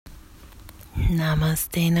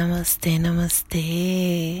Namaste, namaste,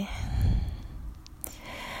 namaste.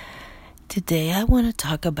 Today I want to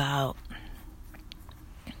talk about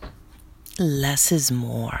less is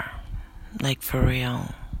more. Like for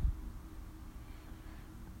real.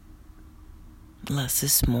 Less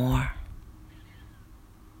is more.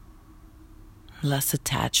 Less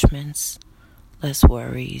attachments, less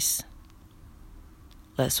worries.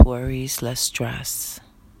 Less worries, less stress.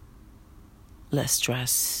 Less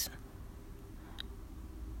stress.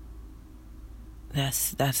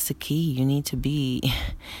 That's the key. You need to be.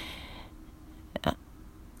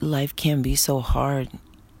 Life can be so hard.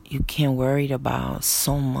 You can't worry about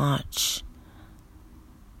so much.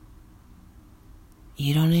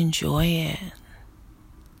 You don't enjoy it.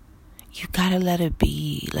 You gotta let it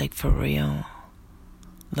be, like for real.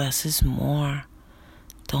 Less is more.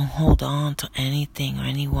 Don't hold on to anything or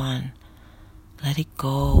anyone. Let it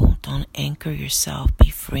go. Don't anchor yourself. Be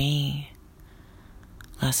free.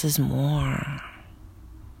 Less is more.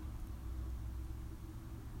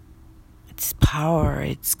 It's power,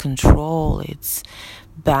 it's control, it's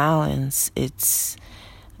balance, it's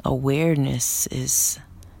awareness, it's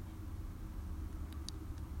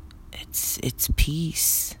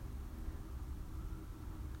peace.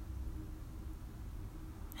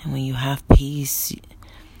 And when you have peace,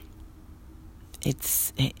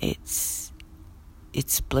 it's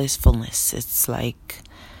blissfulness. It's like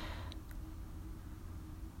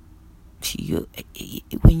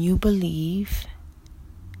when you believe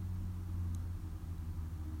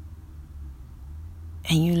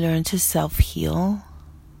and you learn to self-heal,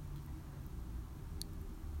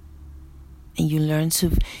 and you learn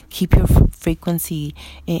to keep your frequency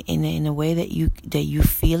in a way that you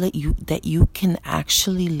feel it, that you can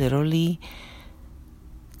actually literally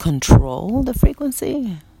control the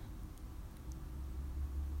frequency.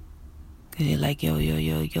 Cause you're like,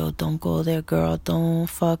 yo, don't go there, girl. Don't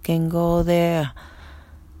fucking go there.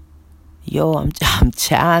 Yo, I'm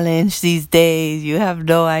challenged these days. You have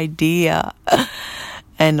no idea.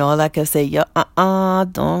 And all I can say, yo,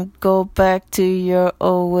 don't go back to your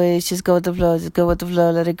old ways. Just go with the flow. Just go with the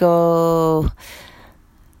flow. Let it go.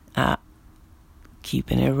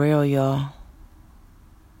 Keeping it real, y'all.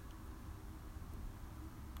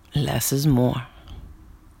 Less is more.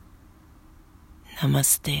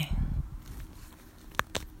 Namaste.